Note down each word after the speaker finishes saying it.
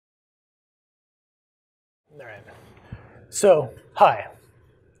All right. So, hi.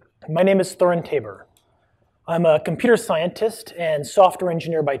 My name is Thorin Tabor. I'm a computer scientist and software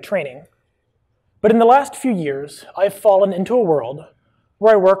engineer by training. But in the last few years, I've fallen into a world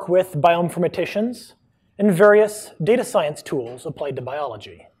where I work with bioinformaticians and various data science tools applied to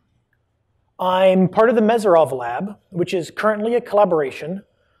biology. I'm part of the Mesarov Lab, which is currently a collaboration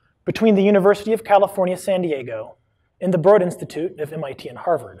between the University of California, San Diego and the Broad Institute of MIT and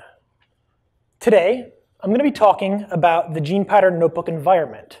Harvard. Today, I'm going to be talking about the GenePattern Notebook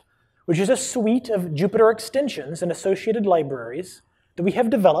environment, which is a suite of Jupyter extensions and associated libraries that we have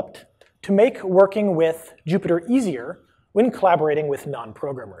developed to make working with Jupyter easier when collaborating with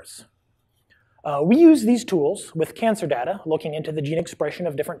non-programmers. We use these tools with cancer data, looking into the gene expression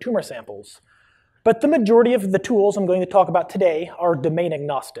of different tumor samples. But the majority of the tools I'm going to talk about today are domain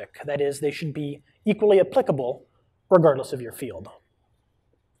agnostic. That is, they should be equally applicable regardless of your field.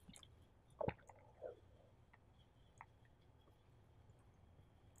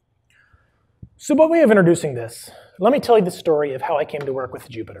 So by way of introducing this, let me tell you the story of how I came to work with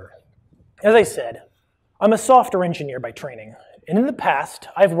Jupyter. As I said, I'm a software engineer by training, and in the past,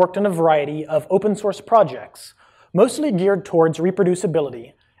 I've worked on a variety of open source projects, mostly geared towards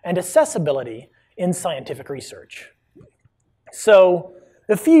reproducibility and accessibility in scientific research. So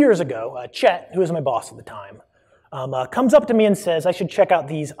a few years ago, Chet, who was my boss at the time, comes up to me and says I should check out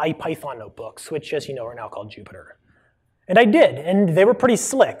these IPython notebooks, which, as you know, are now called Jupyter. And I did, and they were pretty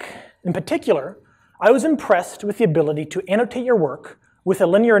slick. In particular, I was impressed with the ability to annotate your work with a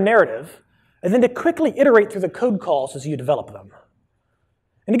linear narrative, and then to quickly iterate through the code calls as you develop them.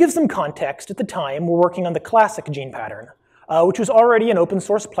 And to give some context, at the time, we're working on the classic GenePattern, which was already an open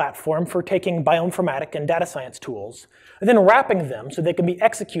source platform for taking bioinformatic and data science tools, and then wrapping them so they can be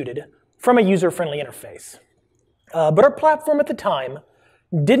executed from a user-friendly interface. But our platform at the time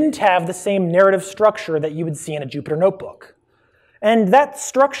didn't have the same narrative structure that you would see in a Jupyter notebook. And that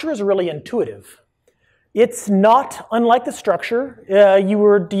structure is really intuitive. It's not unlike the structure you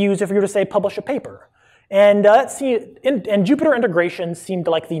were to use if you were to, say, publish a paper. And Jupyter integration seemed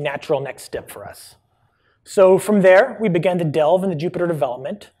like the natural next step for us. So from there, we began to delve into Jupyter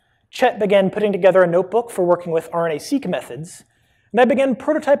development. Chet began putting together a notebook for working with RNA-seq methods. And I began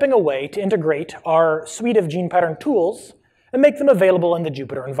prototyping a way to integrate our suite of GenePattern tools and make them available in the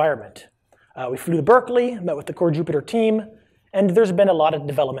Jupyter environment. We flew to Berkeley, met with the core Jupyter team, and there's been a lot of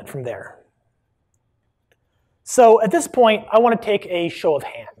development from there. So at this point, I want to take a show of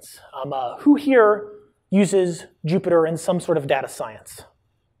hands. Who here uses Jupyter in some sort of data science?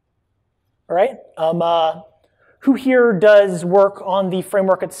 All right. Who here does work on the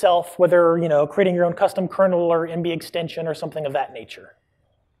framework itself, whether creating your own custom kernel or MB extension or something of that nature?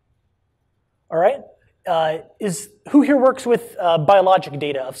 All right. Who here works with biologic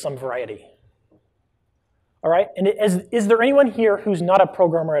data of some variety? All right, and is there anyone here who's not a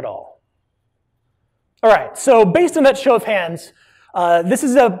programmer at all? All right, so based on that show of hands, this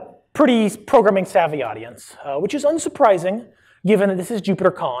is a pretty programming savvy audience, which is unsurprising given that this is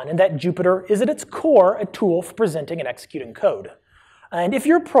JupyterCon and that Jupyter is at its core a tool for presenting and executing code. And if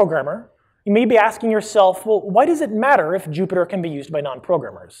you're a programmer, you may be asking yourself, well, why does it matter if Jupyter can be used by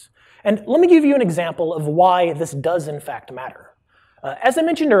non-programmers? And let me give you an example of why this does in fact matter. As I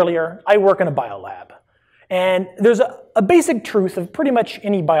mentioned earlier, I work in a biolab. And there's a basic truth of pretty much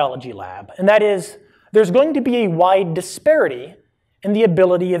any biology lab, and that is there's going to be a wide disparity in the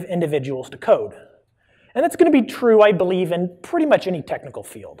ability of individuals to code. And that's going to be true, I believe, in pretty much any technical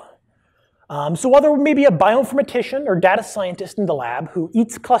field. So while there may be a bioinformatician or data scientist in the lab who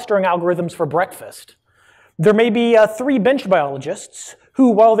eats clustering algorithms for breakfast, there may be 3 bench biologists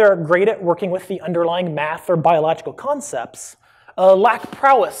who, while they're great at working with the underlying math or biological concepts, lack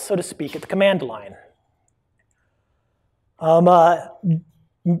prowess, so to speak, at the command line.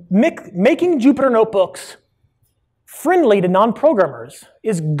 Making Jupyter notebooks friendly to non-programmers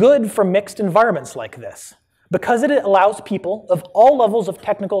is good for mixed environments like this because it allows people of all levels of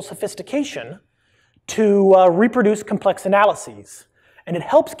technical sophistication to reproduce complex analyses. And it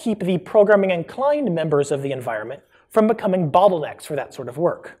helps keep the programming-inclined members of the environment from becoming bottlenecks for that sort of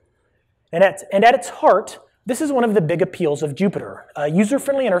work. And at its heart, this is one of the big appeals of Jupyter, a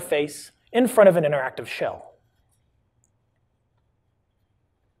user-friendly interface in front of an interactive shell.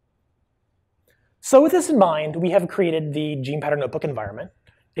 So with this in mind, we have created the GenePattern Notebook environment.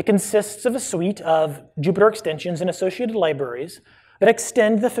 It consists of a suite of Jupyter extensions and associated libraries that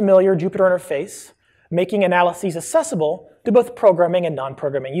extend the familiar Jupyter interface, making analyses accessible to both programming and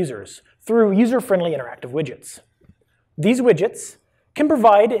non-programming users through user-friendly interactive widgets. These widgets can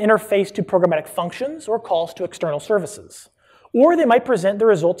provide an interface to programmatic functions or calls to external services, or they might present the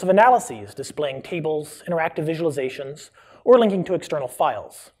results of analyses, displaying tables, interactive visualizations, or linking to external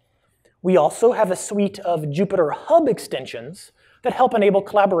files. We also have a suite of JupyterHub extensions that help enable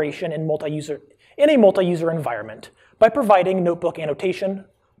collaboration in a multi-user environment by providing notebook annotation,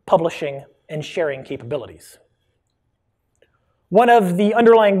 publishing, and sharing capabilities. One of the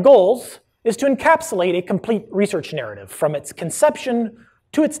underlying goals is to encapsulate a complete research narrative from its conception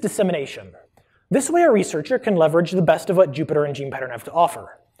to its dissemination. This way a researcher can leverage the best of what Jupyter and GenePattern have to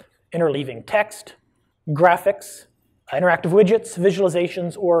offer, interleaving text, graphics, interactive widgets,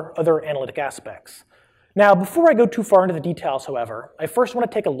 visualizations, or other analytic aspects. Now, before I go too far into the details, however, I first want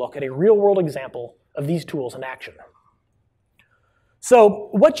to take a look at a real-world example of these tools in action. So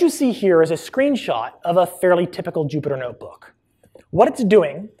what you see here is a screenshot of a fairly typical Jupyter notebook. What it's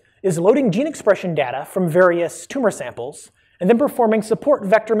doing is loading gene expression data from various tumor samples and then performing support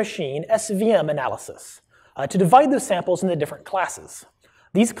vector machine SVM analysis to divide those samples into different classes.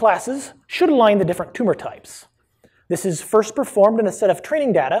 These classes should align the different tumor types. This is first performed in a set of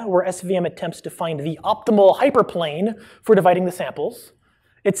training data where SVM attempts to find the optimal hyperplane for dividing the samples.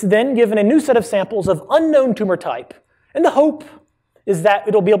 It's then given a new set of samples of unknown tumor type, and the hope is that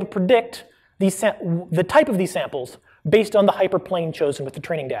it'll be able to predict the type of these samples based on the hyperplane chosen with the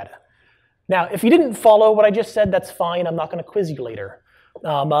training data. Now, if you didn't follow what I just said, that's fine. I'm not going to quiz you later.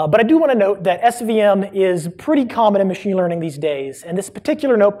 But I do want to note that SVM is pretty common in machine learning these days, and this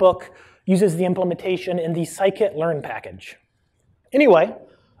particular notebook uses the implementation in the scikit-learn package. Anyway,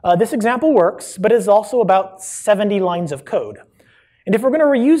 this example works, but is also about 70 lines of code. And if we're going to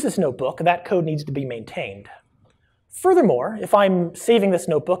reuse this notebook, that code needs to be maintained. Furthermore, if I'm saving this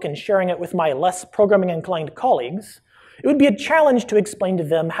notebook and sharing it with my less programming-inclined colleagues, it would be a challenge to explain to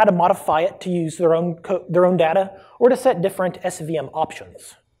them how to modify it to use their own data or to set different SVM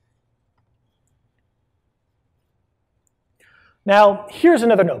options. Now, here's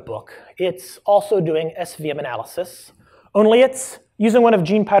another notebook. It's also doing SVM analysis, only it's using one of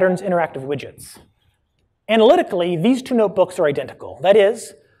GenePattern's interactive widgets. Analytically, these two notebooks are identical. That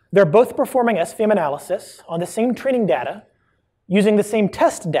is, they're both performing SVM analysis on the same training data, using the same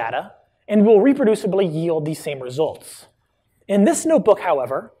test data, and will reproducibly yield these same results. In this notebook,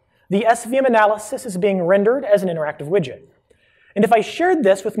 however, the SVM analysis is being rendered as an interactive widget. And if I shared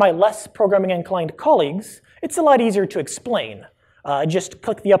this with my less programming-inclined colleagues, it's a lot easier to explain. Just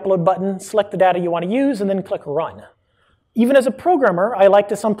click the upload button, select the data you want to use, and then click run. Even as a programmer, I like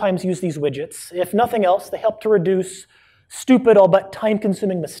to sometimes use these widgets. If nothing else, they help to reduce stupid, albeit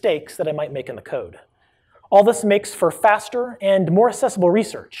time-consuming mistakes that I might make in the code. All this makes for faster and more accessible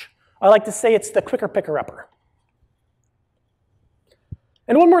research. I like to say it's the quicker picker-upper.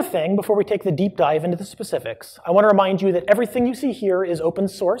 And one more thing before we take the deep dive into the specifics, I want to remind you that everything you see here is open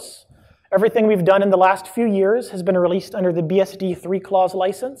source. Everything we've done in the last few years has been released under the BSD 3-clause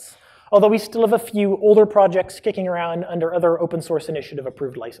license, although we still have a few older projects kicking around under other open source initiative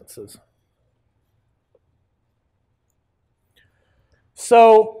approved licenses.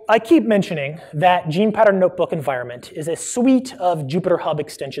 So I keep mentioning that GenePattern Notebook environment is a suite of JupyterHub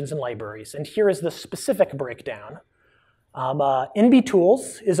extensions and libraries, and here is the specific breakdown. NB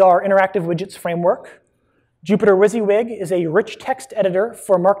Tools is our interactive widgets framework. Jupyter WYSIWYG is a rich text editor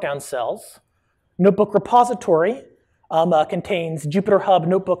for markdown cells. Notebook Repository contains JupyterHub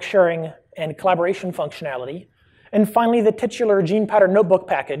notebook sharing and collaboration functionality. And finally, the titular GenePattern Notebook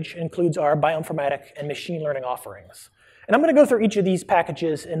package includes our bioinformatic and machine learning offerings. And I'm going to go through each of these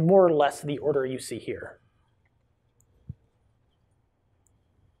packages in more or less the order you see here.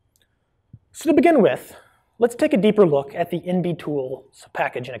 So to begin with, let's take a deeper look at the NB Tools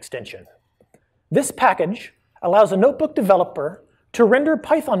package and extension. This package allows a notebook developer to render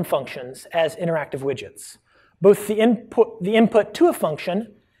Python functions as interactive widgets, both the input to a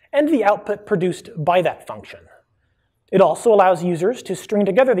function and the output produced by that function. It also allows users to string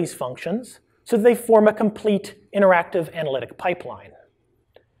together these functions so that they form a complete interactive analytic pipeline.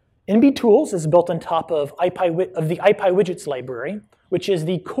 NB Tools is built on top of the API widgets library, which is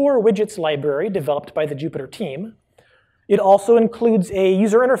the core widgets library developed by the Jupyter team. It also includes a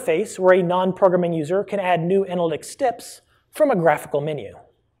user interface where a non-programming user can add new analytic steps from a graphical menu.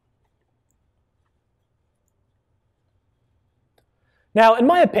 Now, in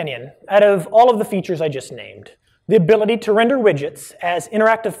my opinion, out of all of the features I just named, the ability to render widgets as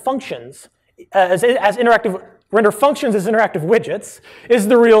interactive functions, render functions as interactive widgets is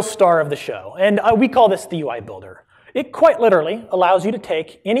the real star of the show. And we call this the UI builder. It quite literally allows you to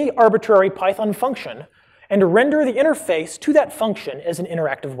take any arbitrary Python function and render the interface to that function as an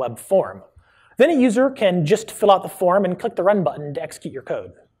interactive web form. Then a user can just fill out the form and click the run button to execute your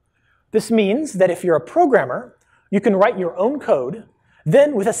code. This means that if you're a programmer, You can write your own code,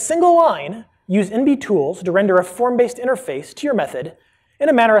 then with a single line, use NB tools to render a form-based interface to your method in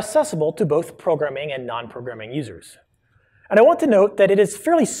a manner accessible to both programming and non-programming users. And I want to note that it is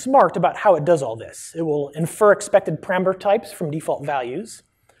fairly smart about how it does all this. It will infer expected parameter types from default values.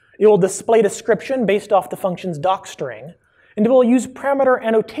 It will display description based off the function's docstring, and it will use parameter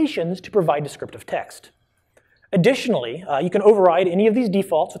annotations to provide descriptive text. Additionally, you can override any of these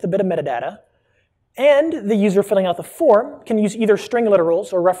defaults with a bit of metadata, and the user filling out the form can use either string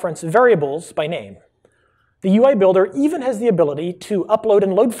literals or reference variables by name. The UI builder even has the ability to upload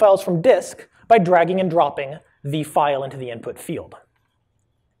and load files from disk by dragging and dropping the file into the input field.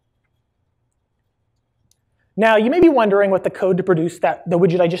 Now, you may be wondering what the code to produce the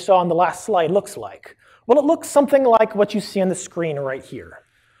widget I just saw on the last slide looks like. Well, it looks something like what you see on the screen right here.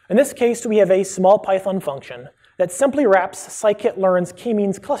 In this case, we have a small Python function that simply wraps scikit-learn's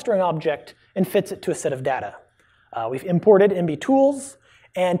k-means clustering object and fits it to a set of data. We've imported NB tools,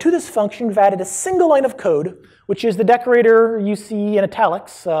 and to this function, we've added a single line of code, which is the decorator you see in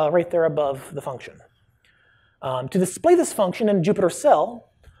italics right there above the function. To display this function in a Jupyter cell,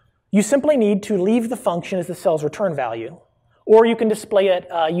 you simply need to leave the function as the cell's return value, or you can display it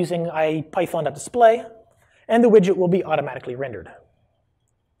using ipython.display, and the widget will be automatically rendered.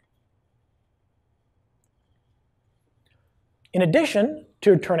 In addition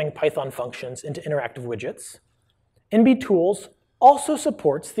to turning Python functions into interactive widgets, NB Tools also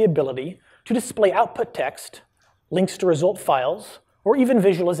supports the ability to display output text, links to result files, or even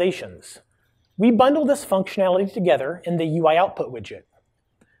visualizations. We bundle this functionality together in the UI output widget.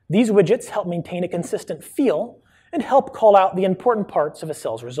 These widgets help maintain a consistent feel and help call out the important parts of a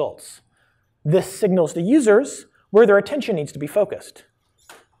cell's results. This signals to users where their attention needs to be focused.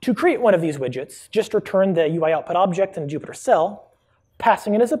 To create one of these widgets, just return the UI output object in a Jupyter cell,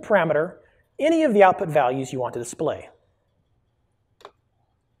 passing it as a parameter any of the output values you want to display.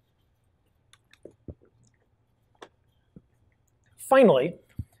 Finally,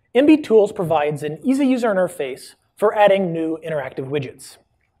 NB Tools provides an easy user interface for adding new interactive widgets,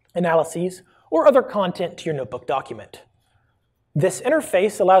 analyses, or other content to your notebook document. This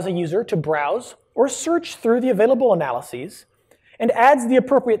interface allows a user to browse or search through the available analyses and adds the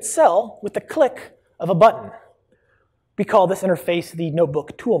appropriate cell with the click of a button. We call this interface the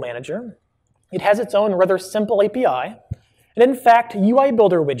Notebook Tool Manager. It has its own rather simple API, and in fact, UI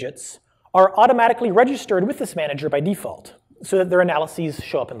Builder widgets are automatically registered with this manager by default, so that their analyses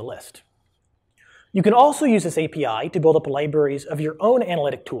show up in the list. You can also use this API to build up libraries of your own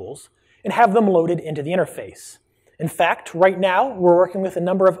analytic tools and have them loaded into the interface. In fact, right now, we're working with a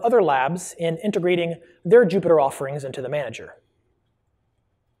number of other labs in integrating their Jupyter offerings into the manager.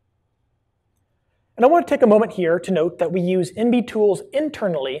 And I want to take a moment here to note that we use NB tools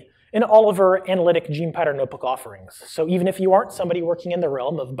internally in all of our analytic GenePattern Notebook offerings. So even if you aren't somebody working in the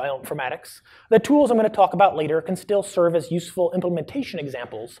realm of bioinformatics, the tools I'm going to talk about later can still serve as useful implementation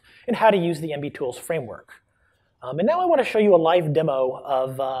examples in how to use the NB tools framework. And now I want to show you a live demo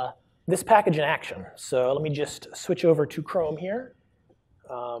of this package in action. So let me just switch over to Chrome here.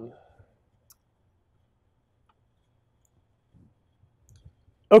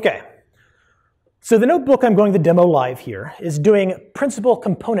 Okay. So the notebook I'm going to demo live here is doing principal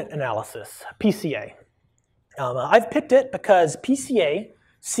component analysis, PCA. I've picked it because PCA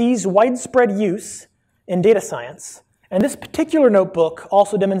sees widespread use in data science, and this particular notebook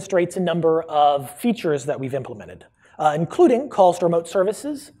also demonstrates a number of features that we've implemented, including calls to remote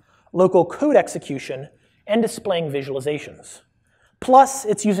services, local code execution, and displaying visualizations. Plus,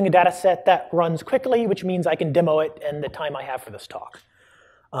 it's using a data set that runs quickly, which means I can demo it in the time I have for this talk.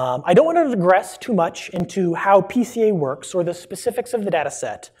 I don't want to digress too much into how PCA works or the specifics of the data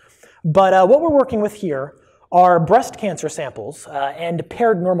set, but what we're working with here are breast cancer samples and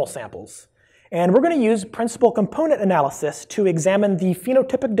paired normal samples. And we're going to use principal component analysis to examine the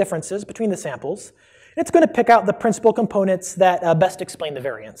phenotypic differences between the samples. It's going to pick out the principal components that best explain the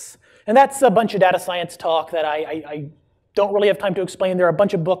variance. And that's a bunch of data science talk that I don't really have time to explain. There are a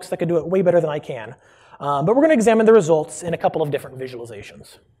bunch of books that could do it way better than I can. But we're going to examine the results in a couple of different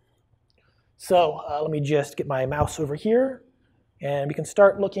visualizations. So let me just get my mouse over here, and we can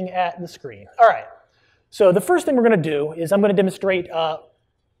start looking at the screen. All right. So the first thing we're going to do is I'm going to demonstrate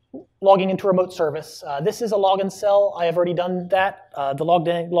logging into a remote service. This is a login cell. I have already done that,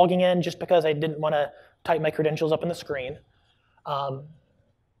 logging in, just because I didn't want to type my credentials up on the screen.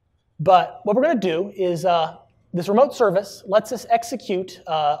 But what we're going to do is this remote service lets us execute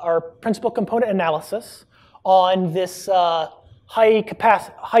our principal component analysis on this high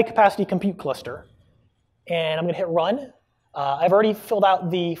capacity compute cluster. And I'm going to hit run. I've already filled out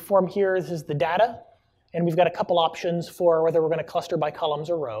the form here. This is the data. And we've got a couple options for whether we're going to cluster by columns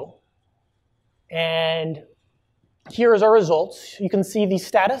or row. And here is our results. You can see the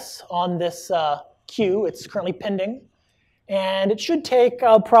status on this queue. It's currently pending. And it should take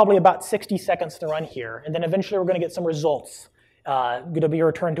probably about 60 seconds to run here. And then eventually we're going to get some results going to be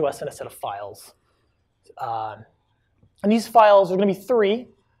returned to us in a set of files. And these files are going to be three.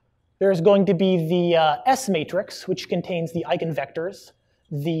 There's going to be the S matrix, which contains the eigenvectors,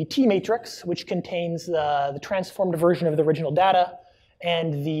 the T matrix, which contains the transformed version of the original data,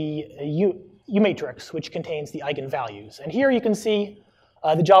 and the U matrix, which contains the eigenvalues. And here you can see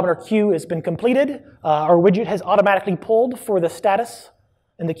the job in our queue has been completed. Our widget has automatically pulled for the status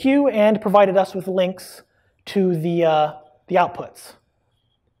in the queue and provided us with links to the outputs.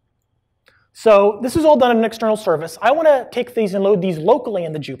 So this is all done in an external service. I want to take these and load these locally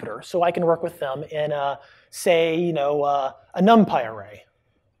in the Jupyter so I can work with them in, say, a NumPy array.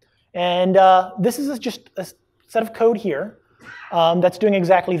 And this is just a set of code here that's doing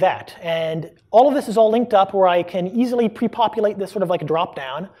exactly that. And all of this is all linked up where I can easily pre-populate this sort of like a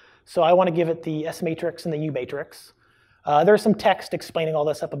drop-down. So I want to give it the S matrix and the U matrix. There's some text explaining all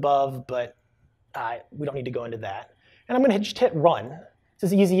this up above, but we don't need to go into that. And I'm going to just hit run. It's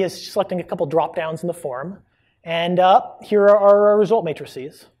as easy as selecting a couple drop-downs in the form. And here are our result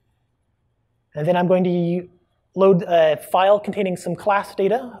matrices. And then I'm going to load a file containing some class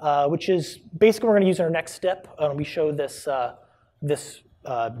data, which is basically what we're going to use in our next step when we show this,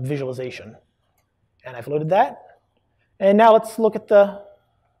 visualization. And I've loaded that. And now let's look at our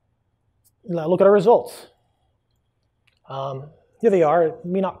results. Here they are. It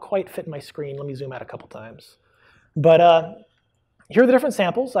may not quite fit in my screen. Let me zoom out a couple times. But here are the different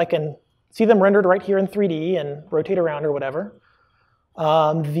samples. I can see them rendered right here in 3D and rotate around or whatever.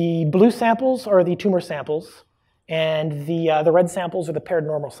 The blue samples are the tumor samples, and the red samples are the paired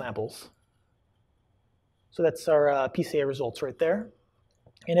normal samples. So that's our PCA results right there.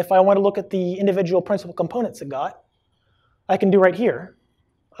 And if I want to look at the individual principal components it got, I can do right here.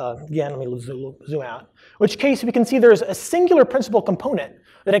 Again, let me zoom out. In which case, we can see there's a singular principal component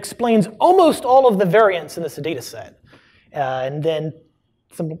that explains almost all of the variance in this data set. And then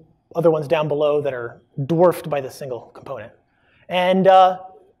some other ones down below that are dwarfed by this single component. And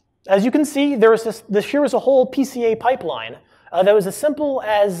as you can see, here was a whole PCA pipeline that was as simple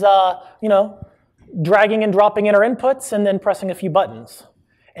as dragging and dropping in our inputs and then pressing a few buttons.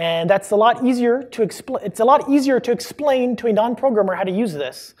 And that's a lot easier to explain. It's a lot easier to explain to a non-programmer how to use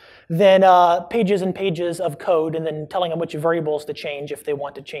this than pages and pages of code and then telling them which variables to change if they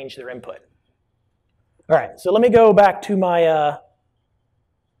want to change their input. All right, so let me go back to my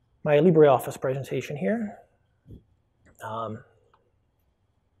my LibreOffice presentation here. All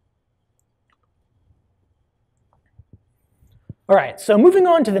right, so moving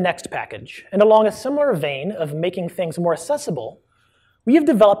on to the next package, and along a similar vein of making things more accessible, we have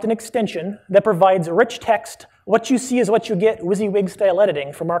developed an extension that provides rich text, what you see is what you get, WYSIWYG style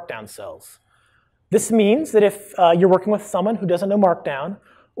editing for markdown cells. This means that if you're working with someone who doesn't know markdown,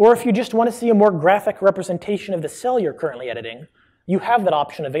 or if you just want to see a more graphic representation of the cell you're currently editing, you have that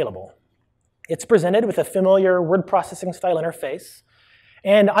option available. It's presented with a familiar word processing style interface.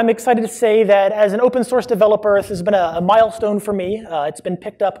 And I'm excited to say that as an open source developer, this has been a milestone for me. It's been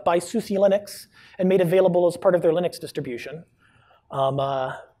picked up by SUSE Linux and made available as part of their Linux distribution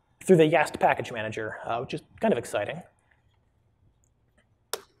through the YAST package manager, which is kind of exciting.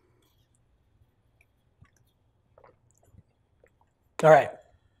 All right.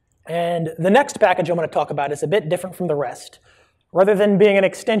 And the next package I want to talk about is a bit different from the rest. Rather than being an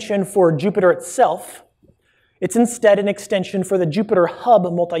extension for Jupyter itself, it's instead an extension for the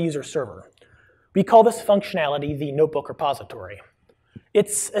JupyterHub multi-user server. We call this functionality the Notebook Repository.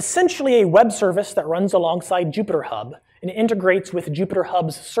 It's essentially a web service that runs alongside JupyterHub and integrates with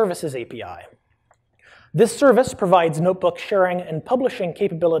JupyterHub's Services API. This service provides notebook sharing and publishing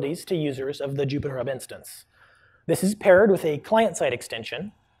capabilities to users of the JupyterHub instance. This is paired with a client-side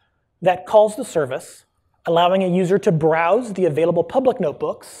extension that calls the service, allowing a user to browse the available public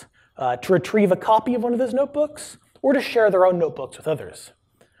notebooks, to retrieve a copy of one of those notebooks, or to share their own notebooks with others.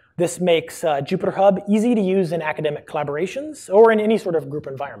 This makes JupyterHub easy to use in academic collaborations or in any sort of group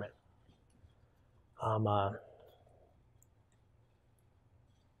environment.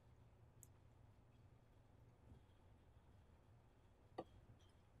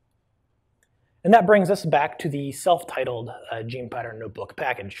 And that brings us back to the self-titled GenePattern Notebook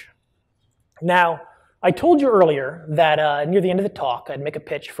package. Now, I told you earlier that near the end of the talk, I'd make a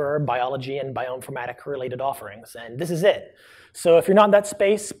pitch for biology and bioinformatic related offerings, and this is it. So if you're not in that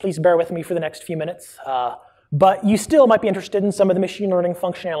space, please bear with me for the next few minutes. But you still might be interested in some of the machine learning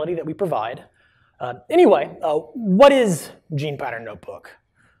functionality that we provide. What is GenePattern Notebook?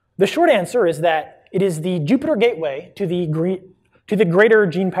 The short answer is that it is the Jupyter gateway to the greater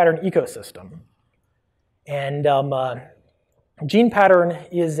GenePattern ecosystem. And GenePattern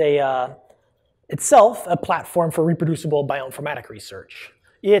is itself a platform for reproducible bioinformatic research.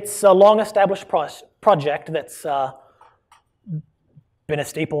 It's a long-established project that's been a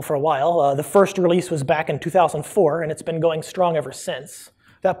staple for a while. The first release was back in 2004, and it's been going strong ever since.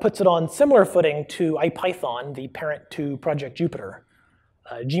 That puts it on similar footing to IPython, the parent to Project Jupyter.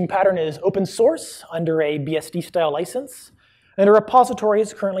 GenePattern is open source under a BSD-style license, and the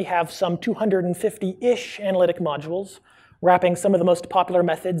repositories currently have some 250-ish analytic modules, wrapping some of the most popular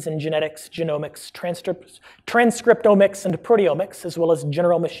methods in genetics, genomics, transcriptomics, and proteomics, as well as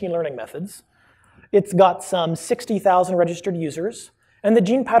general machine learning methods. It's got some 60,000 registered users, and the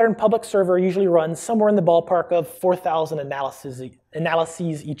GenePattern public server usually runs somewhere in the ballpark of 4,000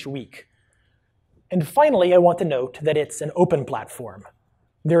 analyses each week. And finally, I want to note that it's an open platform.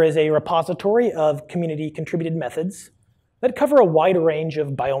 There is a repository of community-contributed methods that cover a wide range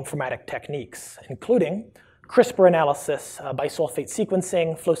of bioinformatic techniques, including CRISPR analysis, bisulfate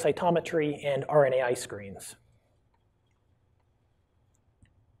sequencing, flow cytometry, and RNAi screens.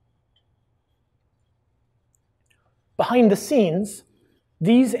 Behind the scenes,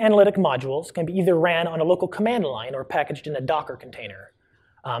 these analytic modules can be either ran on a local command line or packaged in a Docker container.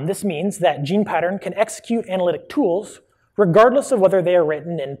 This means that GenePattern can execute analytic tools regardless of whether they are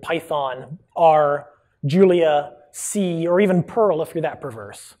written in Python, R, Julia, C, or even Perl if you're that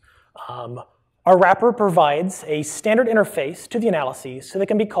perverse. Our wrapper provides a standard interface to the analyses so they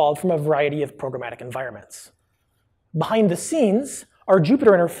can be called from a variety of programmatic environments. Behind the scenes, our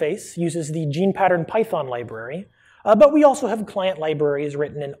Jupyter interface uses the GenePattern Python library, but we also have client libraries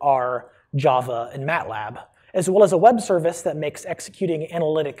written in R, Java, and MATLAB, as well as a web service that makes executing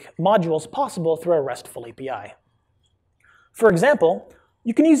analytic modules possible through a RESTful API. For example,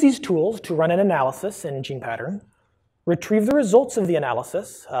 you can use these tools to run an analysis in GenePattern, retrieve the results of the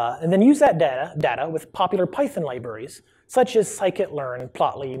analysis, and then use that data with popular Python libraries, such as scikit-learn,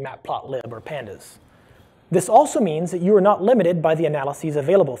 plotly, matplotlib, or pandas. This also means that you are not limited by the analyses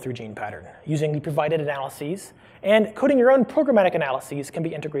available through GenePattern. Using the provided analyses and coding your own programmatic analyses can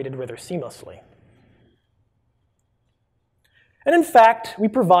be integrated rather seamlessly. And in fact, we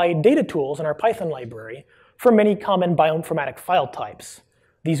provide data tools in our Python library for many common bioinformatic file types.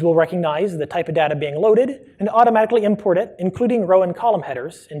 These will recognize the type of data being loaded and automatically import it, including row and column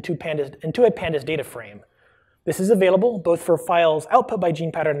headers, into a pandas data frame. This is available both for files output by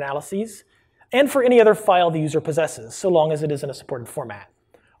GenePattern analyses and for any other file the user possesses, so long as it is in a supported format.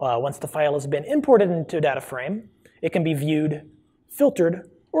 Once the file has been imported into a data frame, it can be viewed, filtered,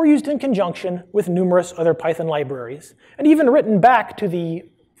 or used in conjunction with numerous other Python libraries, and even written back to the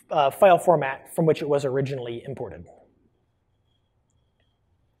file format from which it was originally imported.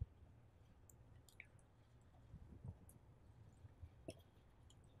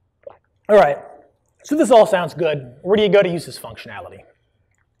 All right, so this all sounds good. Where do you go to use this functionality?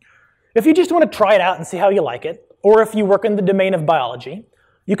 If you just want to try it out and see how you like it, or if you work in the domain of biology,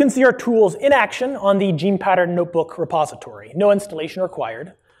 you can see our tools in action on the GenePattern Notebook Repository. No installation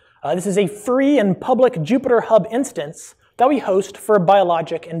required. This is a free and public JupyterHub instance that we host for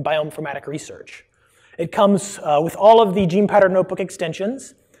biologic and bioinformatic research. It comes with all of the GenePattern Notebook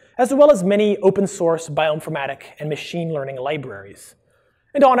extensions, as well as many open source bioinformatic and machine learning libraries.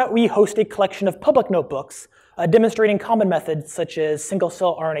 And on it, we host a collection of public notebooks demonstrating common methods such as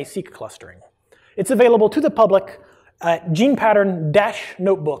single-cell RNA-seq clustering. It's available to the public at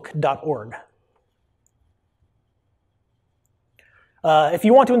genepattern-notebook.org. If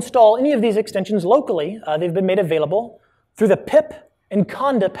you want to install any of these extensions locally, they've been made available through the pip and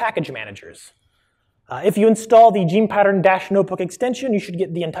conda package managers. If you install the GenePattern-notebook extension, you should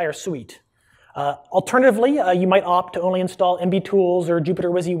get the entire suite. Alternatively, you might opt to only install MBTools or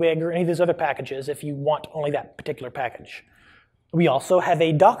Jupyter WYSIWYG or any of these other packages if you want only that particular package. We also have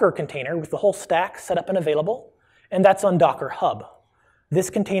a Docker container with the whole stack set up and available, and that's on JupyterHub. This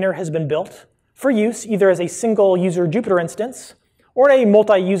container has been built for use either as a single-user Jupyter instance or a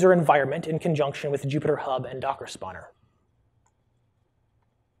multi-user environment in conjunction with JupyterHub and Docker Spawner.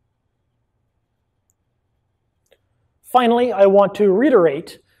 Finally, I want to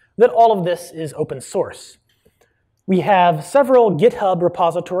reiterate that all of this is open source. We have several GitHub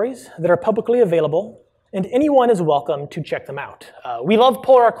repositories that are publicly available, and anyone is welcome to check them out. We love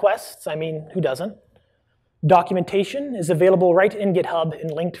pull requests. I mean, who doesn't? Documentation is available right in GitHub and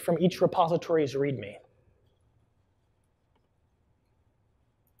linked from each repository's README.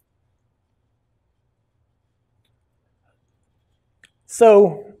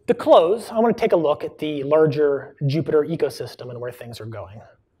 So to close, I want to take a look at the larger Jupyter ecosystem and where things are going.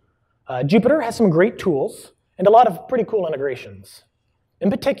 Jupyter has some great tools and a lot of pretty cool integrations. In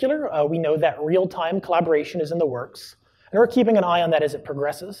particular, we know that real-time collaboration is in the works, and we're keeping an eye on that as it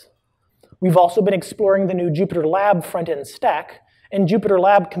progresses. We've also been exploring the new Jupyter Lab front-end stack, and Jupyter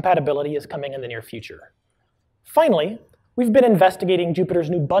Lab compatibility is coming in the near future. Finally, we've been investigating Jupyter's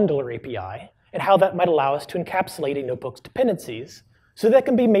new bundler API and how that might allow us to encapsulate a notebook's dependencies so that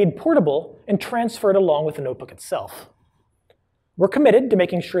can be made portable and transferred along with the notebook itself. We're committed to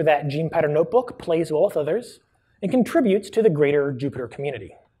making sure that GenePattern Notebook plays well with others and contributes to the greater Jupyter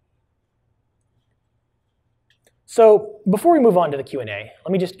community. So before we move on to the Q&A,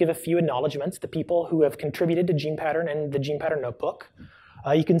 let me just give a few acknowledgements to people who have contributed to GenePattern and the GenePattern Notebook.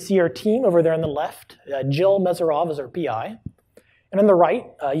 You can see our team over there on the left. Jill Mezarov is our PI. And on the right,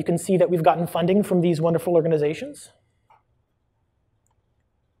 you can see that we've gotten funding from these wonderful organizations.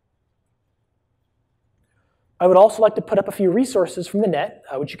 I would also like to put up a few resources from the net,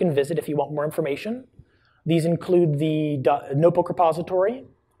 which you can visit if you want more information. These include the Notebook Repository,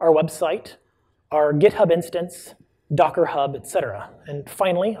 our website, our GitHub instance, Docker Hub, etc. And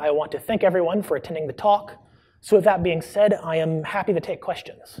finally, I want to thank everyone for attending the talk. So with that being said, I am happy to take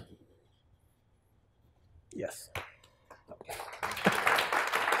questions. Yes. I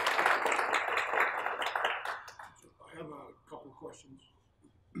have a couple of questions.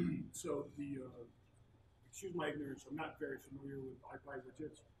 So excuse my ignorance, I'm not very familiar with API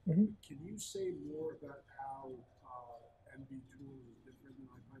widgets. Mm-hmm. Can you say more about how NB tool is different than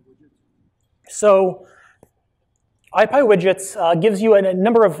API widgets? So API widgets gives you a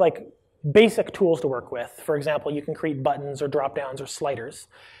number of basic tools to work with. For example, you can create buttons or drop-downs or sliders.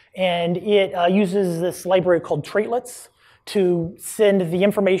 And it uses this library called traitlets to send the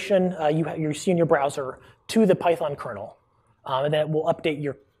information you see in your browser to the Python kernel. And then it will update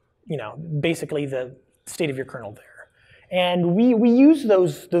your, basically the state of your kernel there. And we use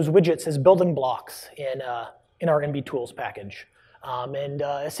those widgets as building blocks in our NB tools package.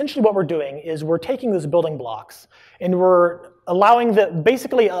 Essentially what we're doing is we're taking those building blocks and we're allowing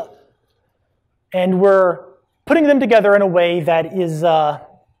and we're putting them together in a way that is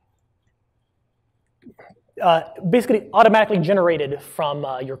basically automatically generated from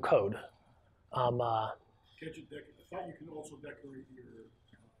your code. I thought you can also decorate your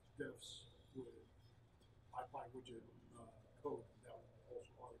diffs with API widget code that will also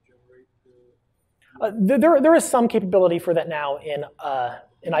auto-generate. There is some capability for that now in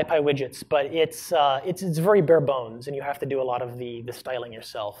API widgets, but it's very bare bones, and you have to do a lot of the styling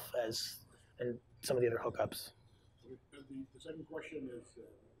yourself and some of the other hookups. The second question is,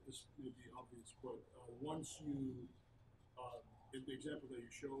 this may be obvious, but once you, in the example that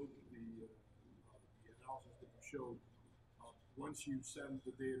you showed, the analysis that you showed, once you send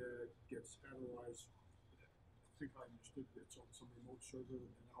the data, it gets analyzed. I think I understood that it's on some remote server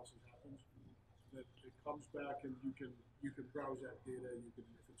and analysis happens. That it comes back and you can browse that data. You can,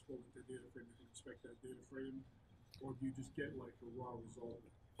 if it's pulled into the data frame, you can inspect that data frame, or do you just get like a raw result?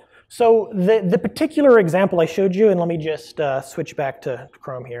 So the particular example I showed you, and let me just switch back to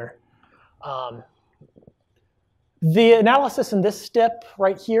Chrome here. The analysis in this step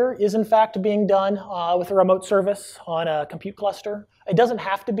right here is in fact being done with a remote service on a compute cluster. It doesn't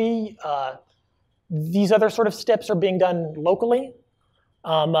have to be. These other sort of steps are being done locally.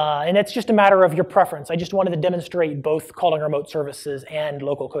 And it's just a matter of your preference. I just wanted to demonstrate both calling remote services and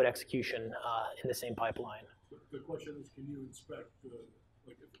local code execution in the same pipeline. The question is, can you inspect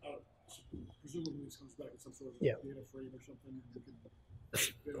presumably this comes back in some sort of data frame or something, and you can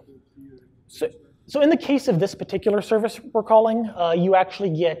available to you? So in the case of this particular service we're calling, you actually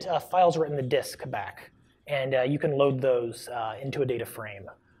get files written to disk back, and you can load those into a data frame.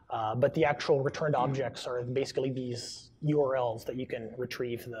 But the actual returned objects are basically these URLs that you can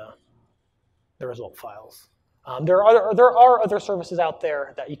retrieve the result files. There are other services out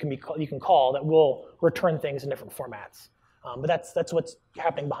there that you can call that will return things in different formats. But that's what's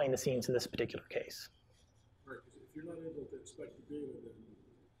happening behind the scenes in this particular case. Right, because if you're not able to inspect the data, then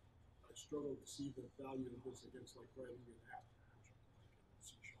I struggle to see the value of this against like writing an app or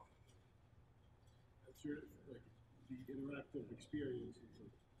something like C#. That's your the interactive experience.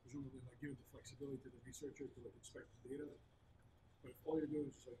 Presumably, giving the flexibility to the researcher to inspect the data. But if all you're doing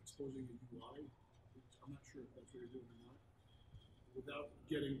is exposing a UI, I'm not sure if that's what you're doing or not. Without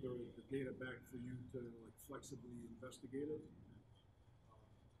getting the data back for you to flexibly investigate it,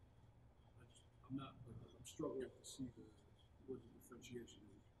 I'm struggling to see what the differentiation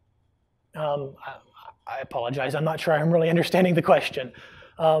is. I apologize. I'm not sure I'm really understanding the question.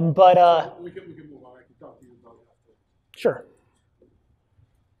 We can move on. I can talk to you about it after. Sure.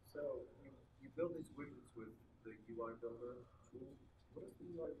 UI builder tool. What does the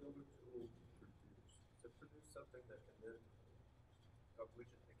UI builder tool produce? Does it produce something that can then a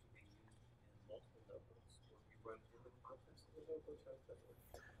widget that can be used in multiple notebooks, or you run in the context of the notebooks? How does that work?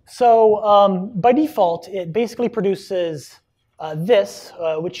 So by default, it basically produces this,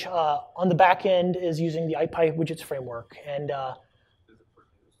 which on the back end is using the IPy widgets framework. And Does it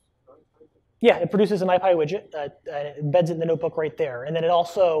produce an IPy widget? yeah, it produces an IPy widget, and it embeds it in the notebook right there. And then it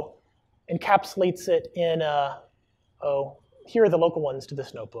also encapsulates it in, here are the local ones to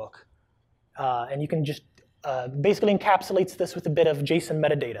this notebook. And you can just basically encapsulates this with a bit of JSON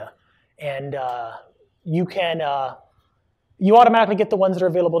metadata. And you automatically get the ones that are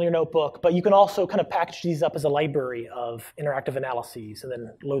available in your notebook, but you can also kind of package these up as a library of interactive analyses and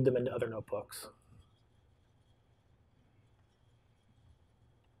then load them into other notebooks.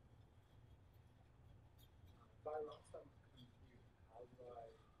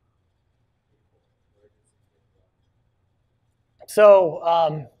 So,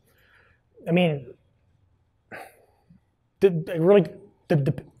 I mean,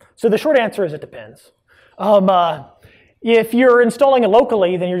 so the short answer is it depends. If you're installing it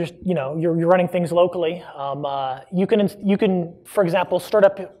locally, then you're just, you're running things locally. You can, for example, start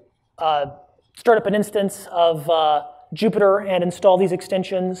up an instance of Jupyter and install these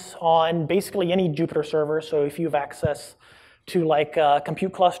extensions on basically any Jupyter server. So if you have access to like a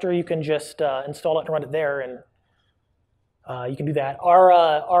compute cluster, you can just install it and run it there, and you can do that.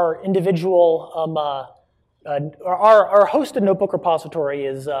 Our individual, our hosted notebook repository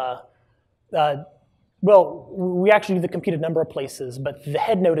is, well, we actually do the compute a number of places, but the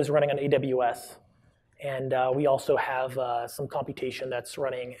head node is running on AWS. And we also have some computation that's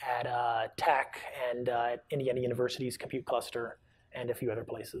running at TAC and at Indiana University's compute cluster and a few other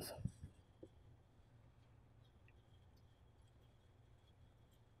places.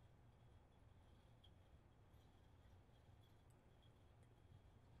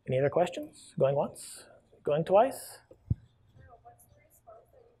 Any other questions? Going once? Going twice? What's the response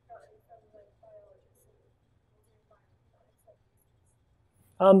that you've gotten from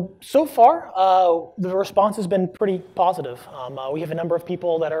biologists? So far, the response has been pretty positive. We have a number of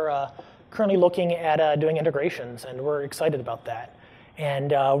people that are currently looking at doing integrations, and we're excited about that.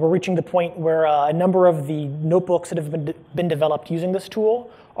 And we're reaching the point where a number of the notebooks that have been developed using this tool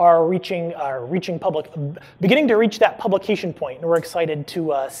are beginning to reach that publication point, and we're excited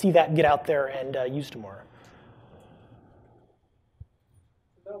to see that get out there and used more.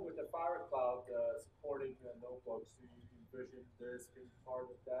 So now with the Fire Cloud supporting notebooks, do you envision this being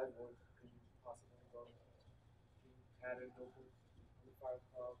part of that, or can you possibly run GenePattern notebooks on the Fire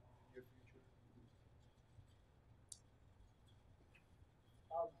Cloud in the near future?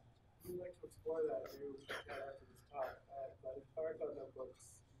 We'd like to explore that maybe after this talk. But in Fire Cloud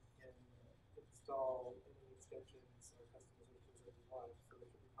notebooks, you can install any extensions or customizations that you want. So it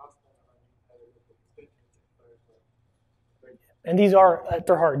should be possible to run GenePattern notebook extensions in Fire Cloud. And these are, at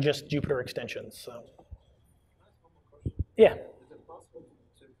their heart, just Jupyter extensions. So. Can I ask one more question? Yeah. Is it possible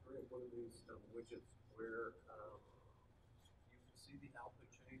to create one of these widgets where you can see the output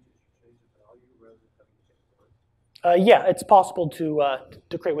change as you change the value rather than having to hit one? Yeah, it's possible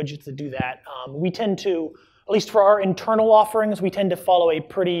to create widgets that do that. We tend to, at least for our internal offerings, we tend to follow a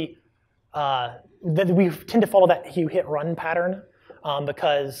pretty, we tend to follow that you hit run pattern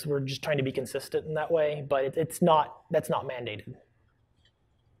because we're just trying to be consistent in that way, but that's not mandated.